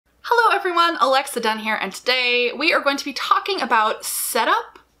everyone, Alexa Donne here, and today we are going to be talking about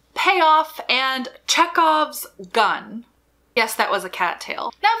setup, payoff, and Chekhov's gun. Yes, that was a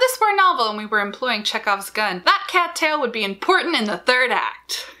cattail. Now, if this were a novel and we were employing Chekhov's gun, that cattail would be important in the third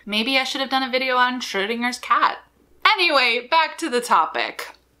act. Maybe I should have done a video on Schrodinger's cat. Anyway, back to the topic.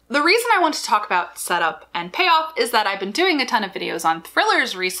 The reason I want to talk about setup and payoff is that I've been doing a ton of videos on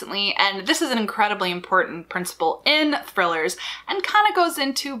thrillers recently, and this is an incredibly important principle in thrillers and kind of goes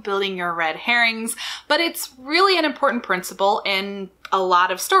into building your red herrings, but it's really an important principle in a lot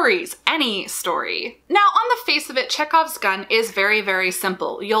of stories, any story. Now, on the face of it, Chekhov's gun is very, very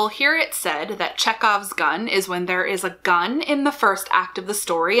simple. You'll hear it said that Chekhov's gun is when there is a gun in the first act of the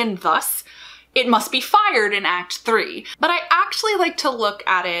story, and thus it must be fired in Act 3. But I actually like to look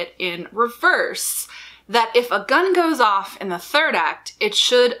at it in reverse, that if a gun goes off in the third act, it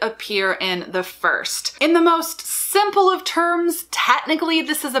should appear in the first. In the most simple of terms, technically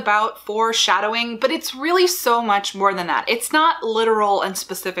this is about foreshadowing, but it's really so much more than that. It's not literal and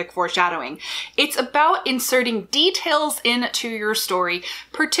specific foreshadowing. It's about inserting details into your story,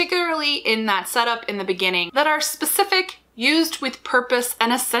 particularly in that setup in the beginning, that are specific, used with purpose,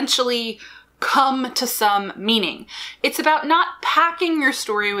 and essentially come to some meaning. It's about not packing your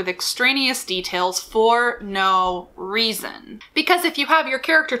story with extraneous details for no reason. Because if you have your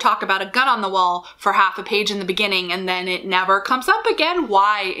character talk about a gun on the wall for half a page in the beginning and then it never comes up again,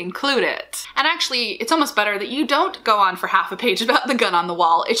 why include it? And actually, it's almost better that you don't go on for half a page about the gun on the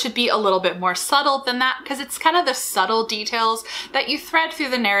wall. It should be a little bit more subtle than that, because it's kind of the subtle details that you thread through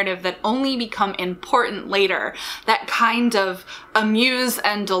the narrative that only become important later, that kind of amuse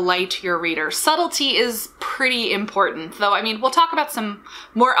and delight your reader. Subtlety is pretty important, though. I mean, we'll talk about some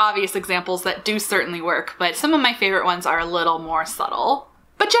more obvious examples that do certainly work, but some of my favorite ones are a little more subtle.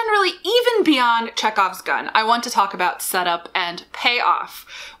 But generally, even beyond Chekhov's gun, I want to talk about setup and payoff,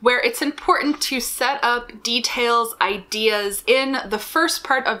 where it's important to set up details, ideas in the first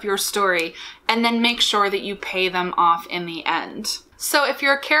part of your story, and then make sure that you pay them off in the end. So if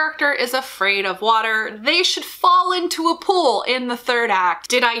your character is afraid of water, they should fall into a pool in the third act.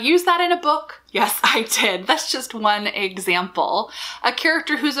 Did I use that in a book? Yes, I did. That's just one example. A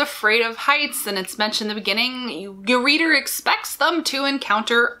character who's afraid of heights, and it's mentioned in the beginning, your reader expects them to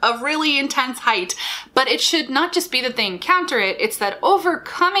encounter a really intense height, but it should not just be that they encounter it, it's that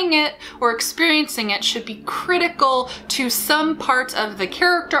overcoming it or experiencing it should be critical to some part of the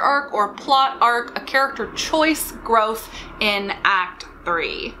character arc or plot arc, a character choice growth in Act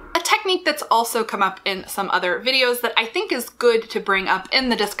 3. A technique that's also come up in some other videos that I think is good to bring up in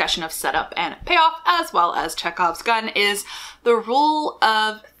the discussion of setup and payoff, as well as Chekhov's gun, is the rule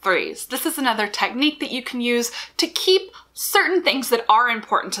of threes. This is another technique that you can use to keep certain things that are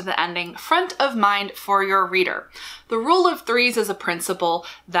important to the ending front of mind for your reader. The rule of threes is a principle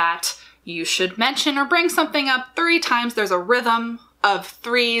that you should mention or bring something up 3 times. There's a rhythm of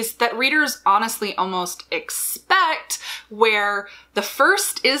threes that readers honestly almost expect, where the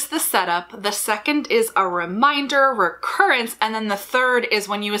first is the setup, the second is a reminder, recurrence, and then the third is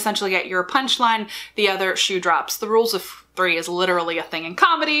when you essentially get your punchline, the other shoe drops. The rules of 3 is literally a thing in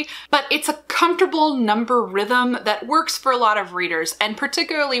comedy, but it's a comfortable number rhythm that works for a lot of readers, and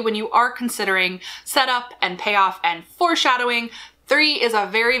particularly when you are considering setup and payoff and foreshadowing, 3 is a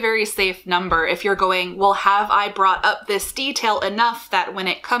very, very safe number if you're going, well, have I brought up this detail enough that when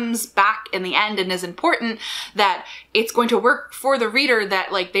it comes back in the end and is important, that it's going to work for the reader,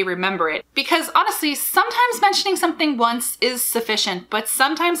 that like they remember it. Because honestly, sometimes mentioning something once is sufficient, but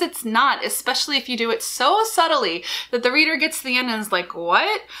sometimes it's not, especially if you do it so subtly that the reader gets to the end and is like,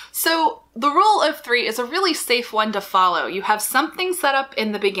 what? So the rule of 3 is a really safe one to follow. You have something set up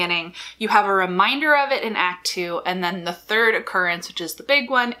in the beginning, you have a reminder of it in Act 2, and then the third occurrence, which is the big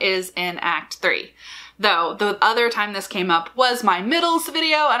one, is in Act 3. Though, the other time this came up was my middles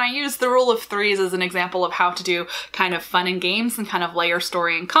video, and I used the rule of threes as an example of how to do kind of fun and games and kind of layer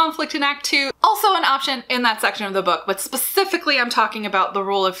story and conflict in Act 2. Also an option in that section of the book, but specifically I'm talking about the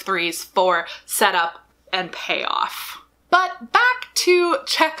rule of threes for setup and payoff. But back to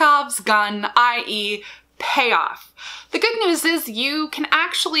Chekhov's gun, i.e. payoff. The good news is you can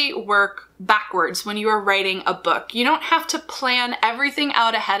actually work backwards when you are writing a book. You don't have to plan everything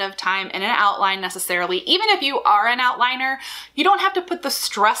out ahead of time in an outline necessarily. Even if you are an outliner, you don't have to put the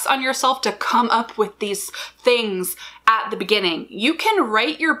stress on yourself to come up with these things at the beginning. You can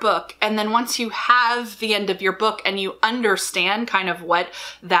write your book, and then once you have the end of your book and you understand kind of what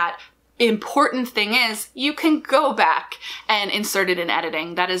that important thing is, you can go back and insert it in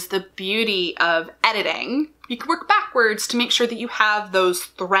editing. That is the beauty of editing. You can work backwards to make sure that you have those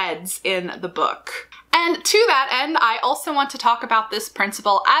threads in the book. And to that end, I also want to talk about this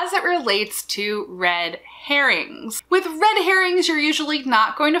principle as it relates to red herrings. With red herrings, you're usually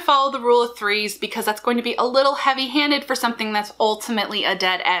not going to follow the rule of threes because that's going to be a little heavy-handed for something that's ultimately a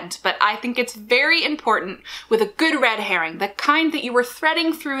dead end. But I think it's very important with a good red herring, the kind that you were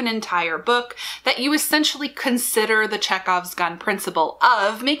threading through an entire book, that you essentially consider the Chekhov's gun principle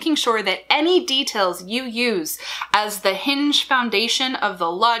of making sure that any details you use as the hinge foundation of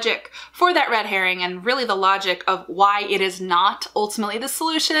the logic for that red herring, and really the logic of why it is not ultimately the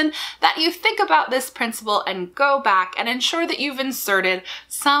solution, that you think about this principle and go back and ensure that you've inserted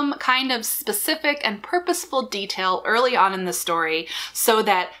some kind of specific and purposeful detail early on in the story so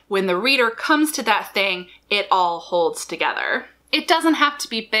that when the reader comes to that thing, it all holds together. It doesn't have to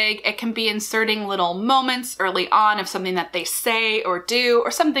be big. It can be inserting little moments early on of something that they say or do or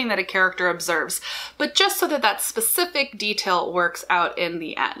something that a character observes, but just so that that specific detail works out in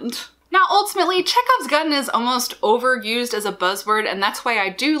the end. Now, ultimately, Chekhov's gun is almost overused as a buzzword, and that's why I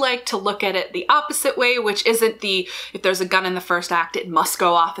do like to look at it the opposite way, which isn't the, if there's a gun in the first act, it must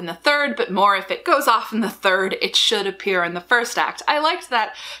go off in the third, but more if it goes off in the third, it should appear in the first act. I liked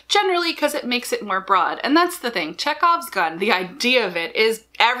that generally because it makes it more broad, and that's the thing. Chekhov's gun, the idea of it is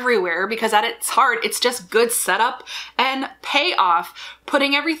everywhere because at its heart, it's just good setup and payoff,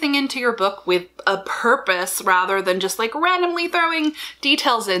 putting everything into your book with a purpose rather than just like randomly throwing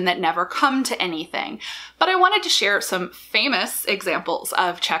details in that never come to anything. But I wanted to share some famous examples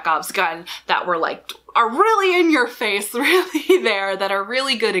of Chekhov's gun that were like, are really in your face, really there, that are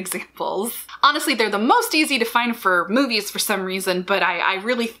really good examples. Honestly, they're the most easy to find for movies for some reason, but I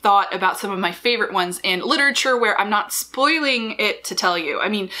really thought about some of my favorite ones in literature where I'm not spoiling it to tell you. I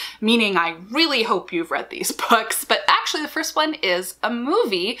mean, meaning I really hope you've read these books, but actually the first one is a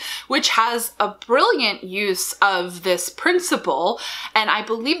movie which has a brilliant use of this principle, and I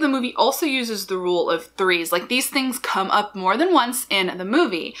believe the movie also uses the rule of threes. Like, these things come up more than once in the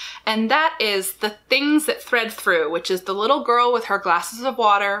movie, and that is the things that thread through, which is the little girl with her glasses of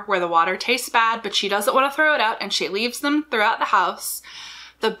water where the water tastes bad, but she doesn't want to throw it out and she leaves them throughout the house.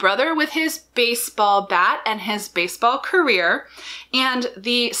 The brother with his baseball bat and his baseball career, and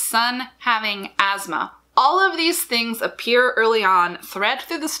the son having asthma. All of these things appear early on, thread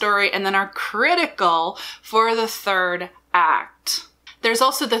through the story, and then are critical for the third act. There's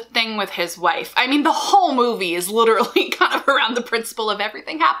also the thing with his wife. I mean, the whole movie is literally kind of around the principle of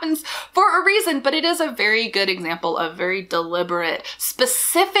everything happens for a reason, but it is a very good example of very deliberate,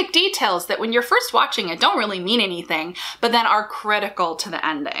 specific details that when you're first watching it don't really mean anything, but then are critical to the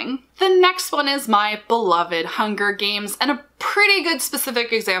ending. The next one is my beloved Hunger Games, and a pretty good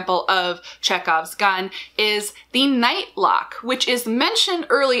specific example of Chekhov's gun is the night lock, which is mentioned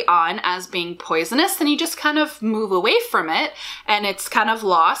early on as being poisonous, and you just kind of move away from it and it's kind of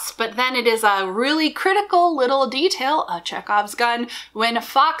lost, but then it is a really critical little detail of Chekhov's gun when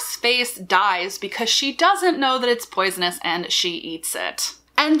Fox Face dies because she doesn't know that it's poisonous and she eats it.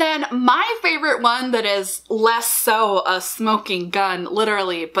 And then my favorite one that is less so a smoking gun,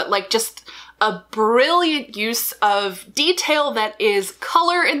 literally, but like just a brilliant use of detail that is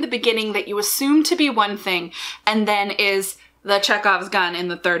color in the beginning that you assume to be one thing, and then is the Chekhov's gun in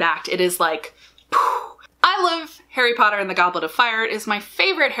the third act. It is like, poof. I love Harry Potter and the Goblet of Fire. It is my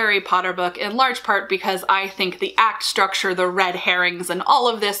favorite Harry Potter book, in large part because I think the act structure, the red herrings, and all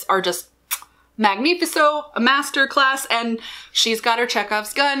of this are just magnifico, a masterclass, and she's got her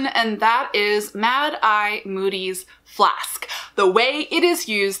Chekhov's gun, and that is Mad Eye Moody's flask. The way it is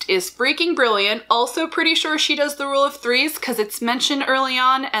used is freaking brilliant. Also pretty sure she does the rule of threes because it's mentioned early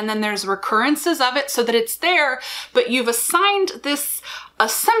on, and then there's recurrences of it so that it's there, but you've assigned this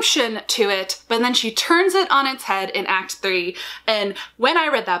assumption to it, but then she turns it on its head in Act 3, and when I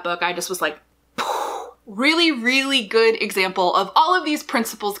read that book, I just was like, really, really good example of all of these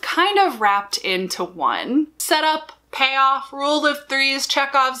principles kind of wrapped into one. Setup, payoff, rule of threes,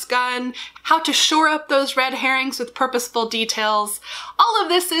 Chekhov's gun, how to shore up those red herrings with purposeful details. All of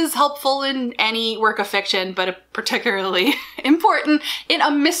this is helpful in any work of fiction, but particularly important in a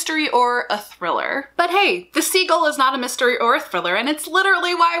mystery or a thriller. But hey, The Seagull is not a mystery or a thriller, and it's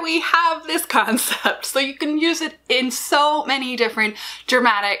literally why we have this concept. So you can use it in so many different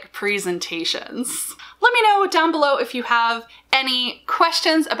dramatic presentations. Let me know down below if you have any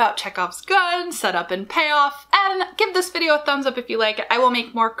questions about Chekhov's gun, setup, and payoff, and give this video a thumbs up if you like it. I will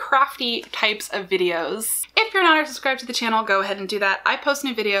make more crafty types of videos. If you're not already subscribed to the channel, go ahead and do that. I post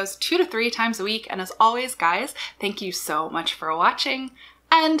new videos 2 to 3 times a week, and as always, guys, thank you so much for watching,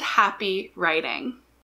 and happy writing.